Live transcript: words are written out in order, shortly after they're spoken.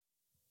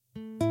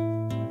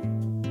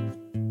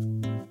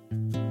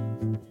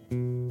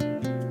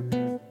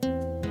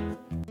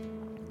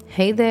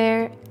Hey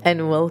there,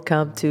 and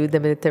welcome to the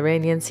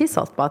Mediterranean Sea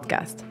Salt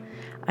Podcast.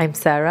 I'm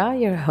Sara,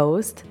 your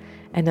host,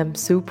 and I'm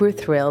super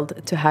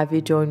thrilled to have you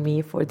join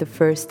me for the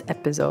first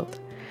episode.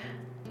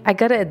 I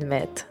gotta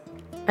admit,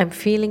 I'm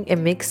feeling a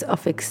mix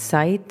of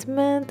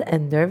excitement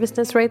and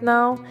nervousness right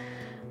now,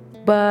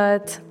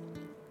 but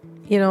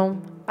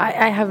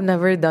I have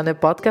never done a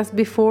podcast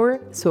before,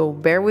 so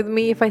bear with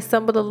me if I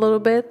stumble a little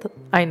bit.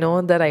 I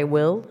know that I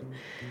will.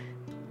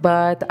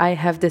 But I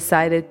have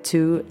decided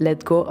to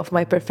let go of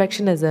my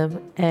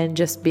perfectionism and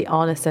just be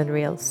honest and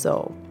real.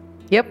 So,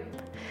 yep,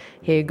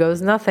 here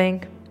goes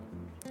nothing.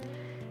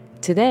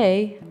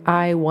 Today,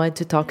 I want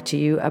to talk to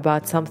you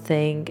about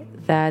something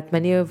that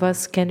many of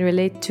us can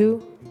relate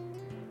to: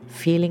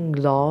 feeling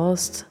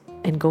lost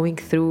and going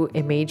through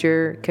a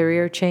major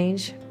career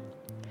change.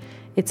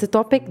 It's a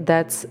topic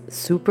that's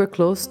super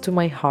close to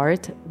my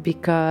heart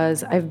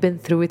because I've been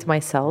through it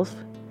myself.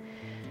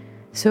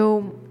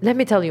 So, let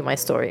me tell you my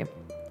story.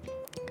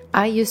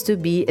 I used to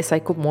be a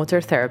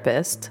psychomotor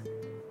therapist,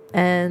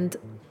 and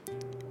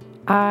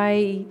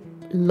I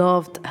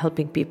loved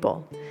helping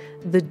people.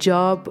 The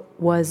job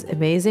was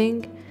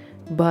amazing,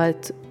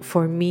 but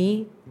for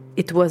me,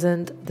 it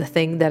wasn't the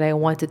thing that I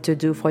wanted to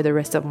do for the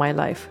rest of my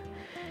life.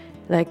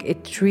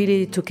 It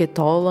really took a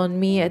toll on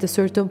me at a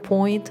certain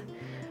point.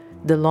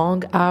 The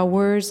long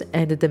hours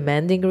and the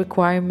demanding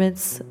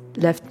requirements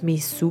left me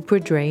super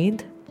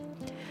drained.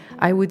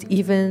 I would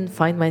even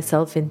find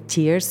myself in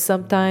tears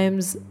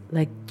sometimes,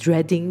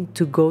 dreading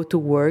to go to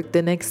work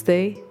the next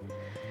day.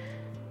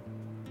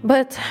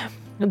 But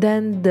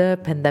then the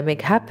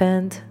pandemic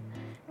happened,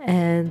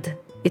 and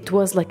it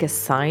was like a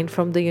sign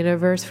from the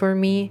universe for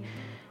me.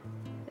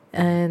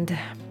 And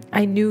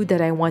I knew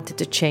that I wanted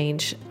to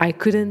change. I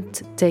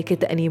couldn't take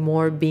it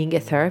anymore being a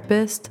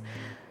therapist.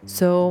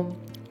 So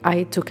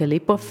I took a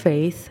leap of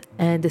faith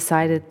and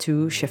decided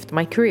to shift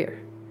my career.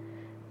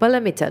 But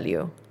let me tell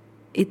you,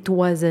 it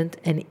wasn't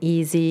an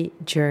easy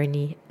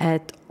journey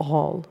at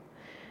all.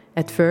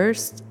 At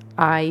first,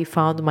 I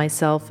found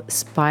myself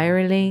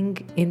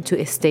spiraling into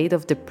a state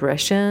of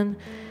depression,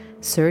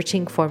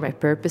 searching for my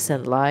purpose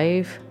in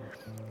life.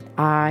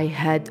 I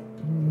had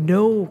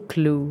no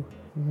clue,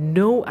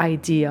 no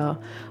idea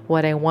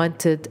what I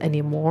wanted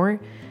anymore.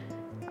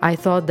 I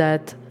thought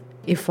that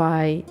if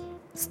I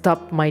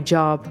stopped my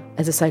job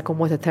as a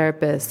psychomotor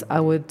therapist,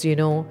 I would,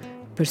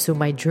 pursue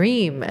my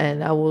dream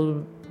and I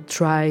will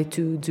try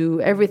to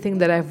do everything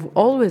that I've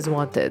always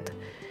wanted.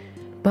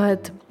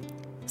 But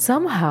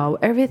somehow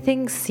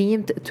everything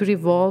seemed to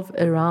revolve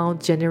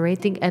around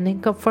generating an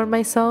income for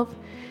myself.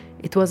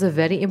 It was a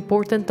very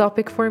important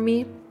topic for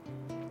me.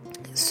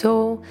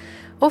 So,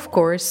 of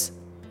course,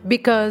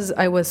 because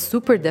I was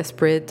super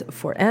desperate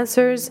for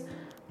answers,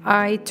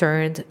 I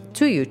turned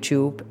to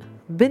YouTube,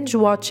 binge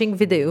watching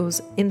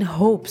videos in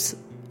hopes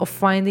of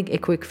finding a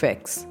quick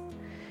fix.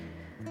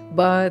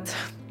 But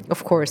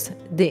of course,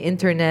 the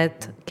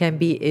internet can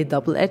be a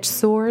double-edged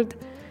sword.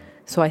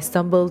 So I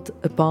stumbled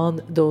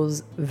upon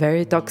those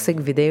very toxic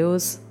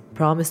videos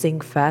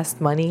promising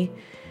fast money,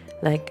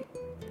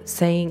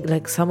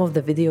 some of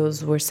the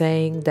videos were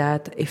saying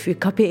that if you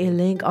copy a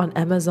link on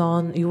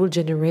Amazon, you will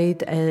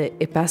generate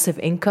a passive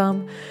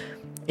income.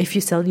 If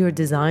you sell your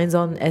designs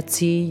on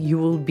Etsy, you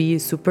will be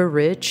super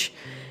rich.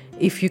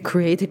 If you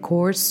create a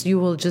course, you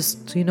will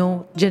just,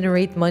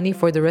 generate money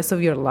for the rest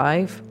of your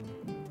life.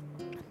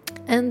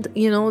 And,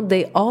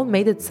 they all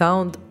made it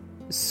sound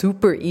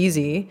super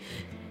easy.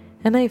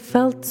 And I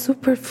felt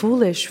super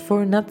foolish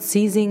for not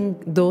seizing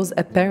those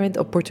apparent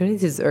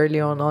opportunities early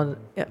on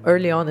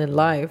in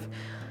life.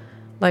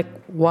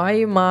 Why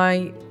am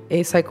I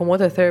a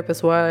psychomotor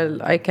therapist while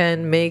I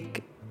can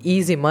make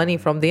easy money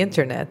from the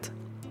internet?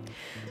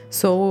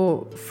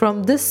 So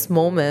from this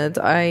moment,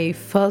 I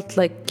felt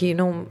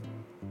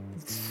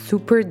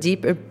super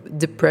deep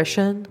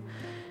depression.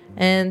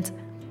 And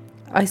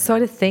I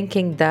started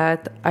thinking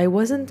that I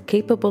wasn't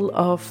capable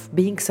of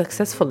being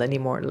successful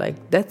anymore.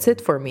 That's it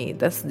for me.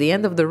 That's the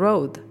end of the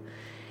road.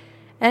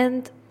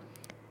 And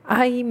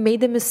I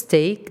made a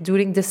mistake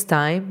during this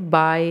time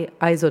by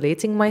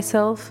isolating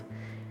myself.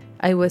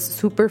 I was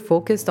super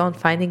focused on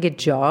finding a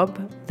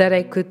job that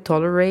I could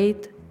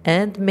tolerate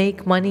and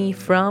make money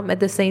from at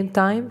the same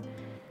time.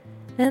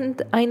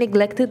 And I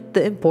neglected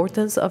the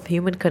importance of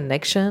human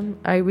connection.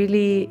 I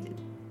really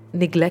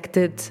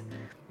neglected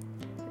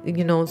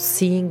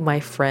seeing my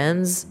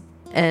friends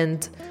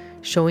and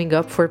showing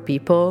up for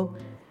people.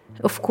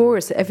 Of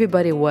course,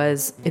 everybody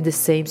was in the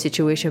same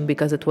situation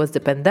because it was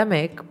the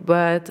pandemic,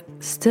 but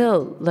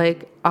still,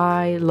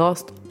 I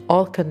lost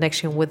all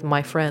connection with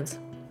my friends.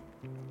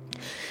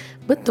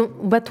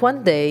 But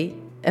one day,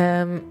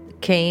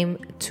 came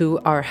to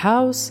our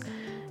house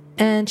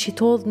and she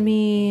told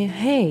me,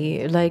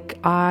 hey,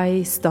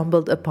 I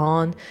stumbled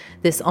upon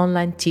this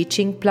online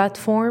teaching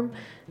platform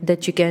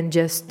that you can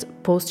just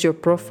post your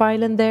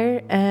profile in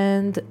there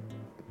and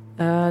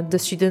the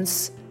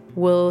students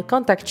will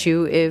contact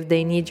you if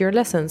they need your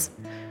lessons.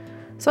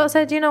 So I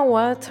said, you know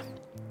what?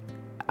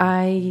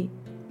 I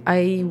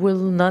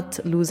will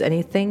not lose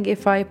anything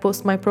if I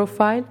post my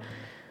profile.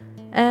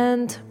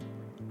 And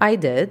I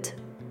did.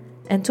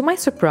 And to my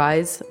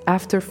surprise,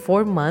 after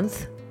 4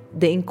 months,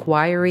 the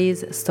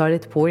inquiries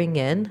started pouring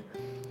in.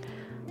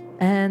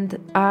 And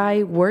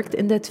I worked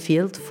in that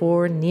field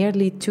for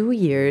nearly 2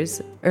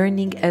 years,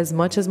 earning as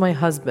much as my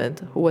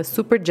husband, who was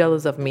super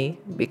jealous of me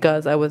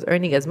because I was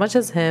earning as much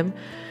as him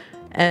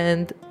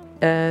and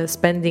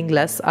spending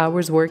less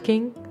hours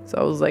working. So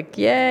I was like,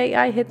 yay,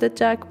 I hit the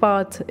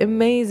jackpot.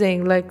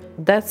 Amazing. Like,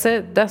 that's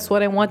it. That's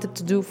what I wanted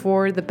to do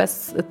for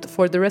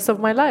the rest of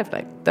my life.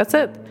 Like, that's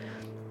it.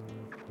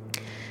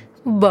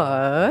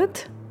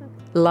 But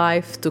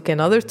life took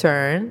another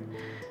turn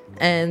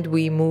and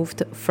we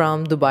moved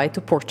from Dubai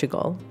to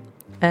Portugal.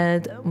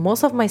 And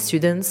most of my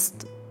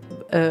students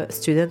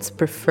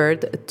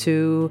preferred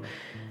to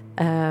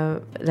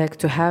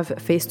have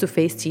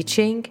face-to-face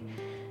teaching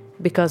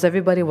because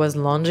everybody was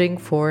longing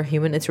for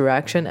human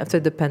interaction after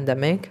the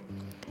pandemic.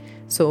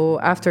 So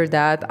after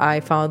that, I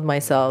found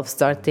myself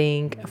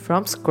starting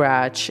from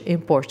scratch in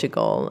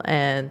Portugal,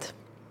 and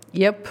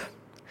yep,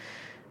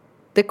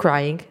 the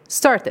crying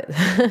started.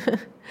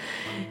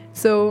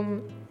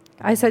 So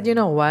I said, you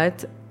know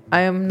what?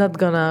 I am not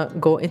gonna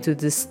go into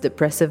this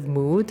depressive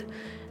mood,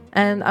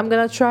 and I'm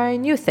gonna try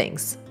new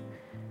things.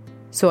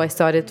 So I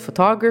started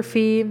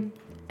photography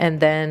and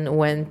then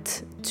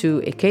went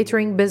to a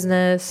catering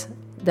business,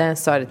 then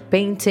started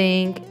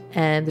painting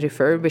and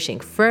refurbishing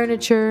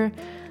furniture.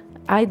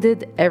 I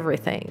did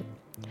everything.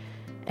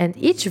 And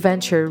each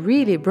venture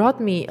really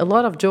brought me a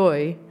lot of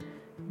joy,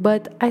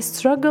 but I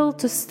struggled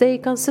to stay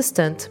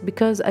consistent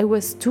because I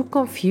was too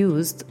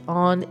confused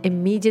on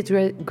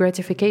immediate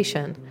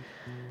gratification.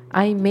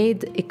 I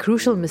made a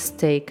crucial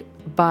mistake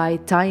by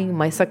tying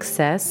my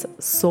success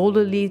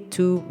solely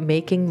to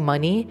making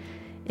money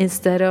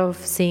instead of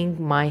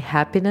seeing my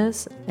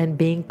happiness and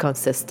being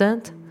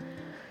consistent.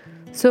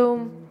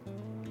 So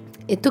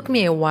it took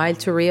me a while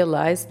to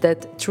realize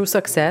that true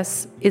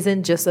success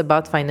isn't just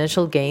about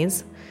financial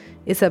gains.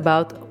 It's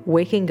about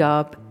waking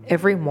up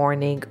every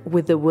morning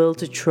with the will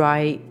to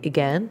try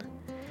again.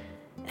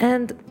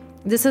 And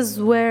this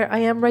is where I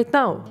am right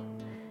now.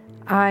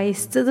 I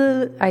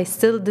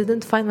still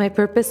didn't find my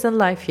purpose in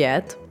life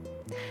yet,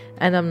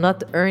 and I'm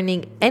not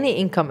earning any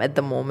income at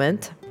the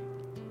moment,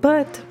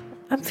 but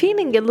I'm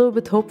feeling a little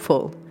bit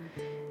hopeful.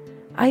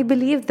 I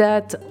believe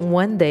that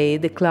one day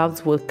the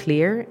clouds will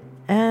clear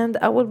and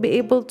I will be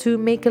able to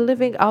make a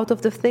living out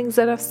of the things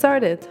that I've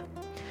started.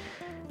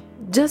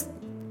 Just,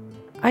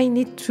 I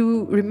need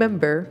to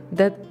remember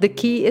that the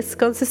key is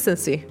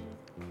consistency.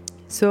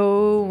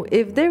 So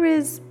if there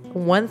is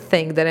one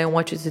thing that I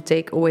want you to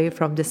take away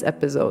from this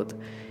episode,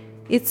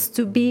 it's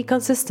to be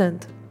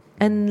consistent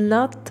and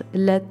not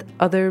let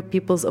other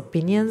people's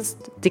opinions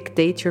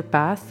dictate your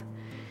path.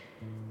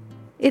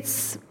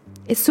 It's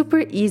super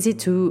easy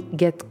to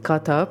get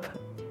caught up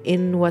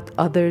in what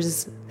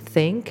others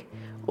think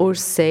or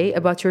say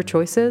about your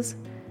choices,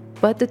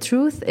 but the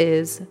truth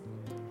is,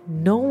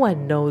 no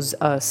one knows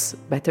us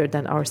better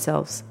than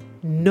ourselves.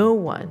 No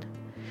one.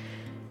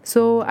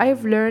 So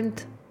I've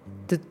learned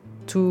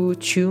to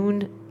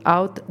tune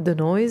out the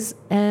noise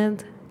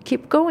and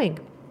keep going.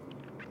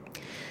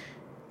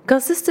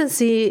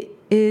 Consistency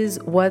is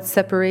what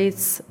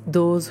separates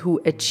those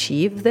who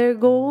achieve their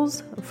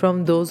goals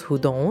from those who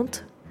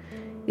don't.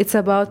 It's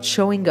about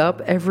showing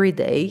up every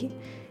day,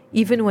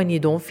 even when you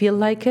don't feel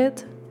like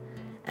it.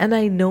 And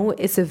I know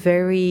it's a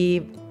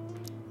very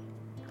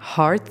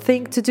hard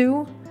thing to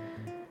do,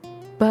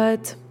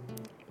 but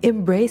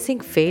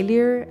embracing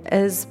failure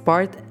as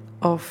part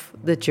of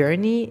the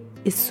journey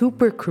is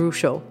super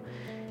crucial.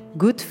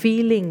 Good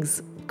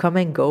feelings come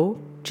and go,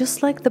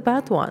 just like the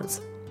bad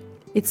ones.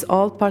 It's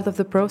all part of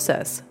the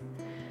process.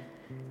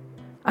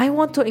 I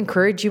want to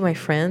encourage you, my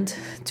friend,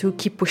 to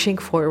keep pushing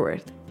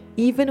forward,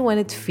 even when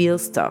it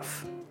feels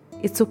tough.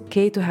 It's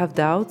okay to have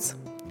doubts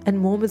and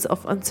moments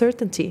of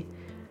uncertainty.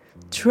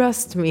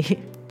 Trust me,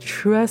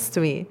 trust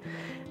me.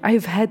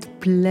 I've had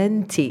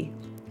plenty.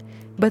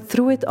 But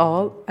through it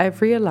all,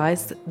 I've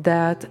realized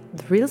that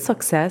the real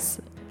success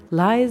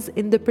lies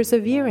in the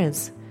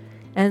perseverance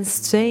and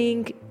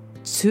staying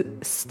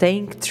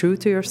true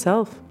to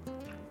yourself.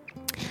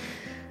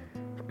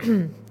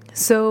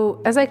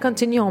 So, as I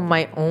continue on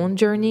my own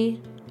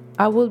journey,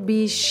 I will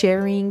be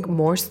sharing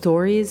more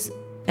stories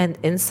and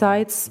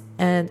insights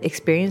and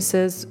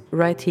experiences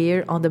right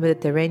here on the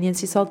Mediterranean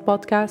Sea Salt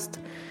podcast.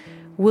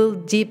 We'll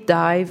deep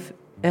dive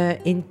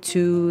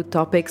into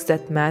topics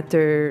that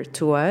matter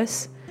to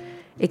us,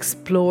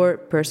 explore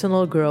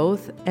personal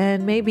growth,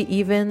 and maybe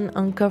even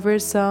uncover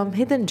some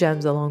hidden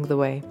gems along the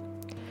way.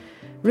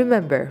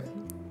 Remember,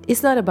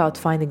 it's not about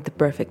finding the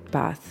perfect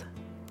path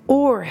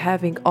or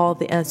having all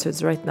the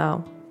answers right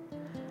now.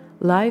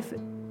 Life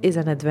is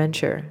an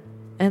adventure,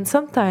 and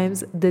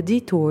sometimes the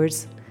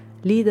detours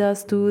lead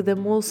us to the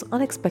most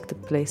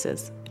unexpected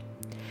places.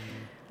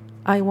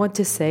 I want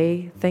to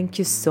say thank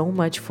you so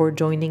much for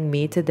joining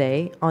me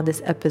today on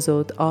this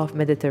episode of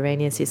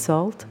Mediterranean Sea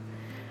Salt.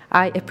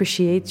 I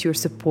appreciate your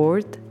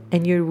support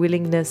and your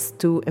willingness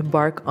to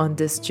embark on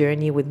this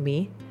journey with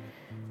me.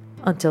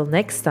 Until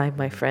next time,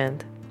 my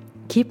friend,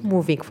 keep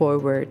moving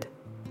forward,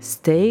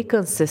 Stay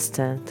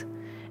consistent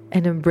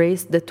and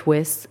embrace the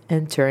twists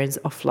and turns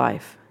of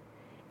life.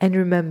 And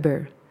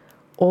remember,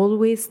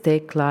 always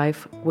take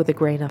life with a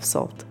grain of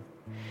salt.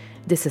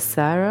 This is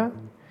Sara,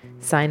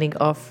 signing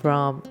off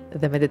from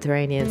the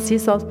Mediterranean Sea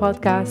Salt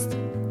Podcast.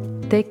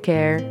 Take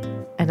care,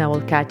 and I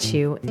will catch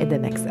you in the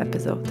next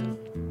episode.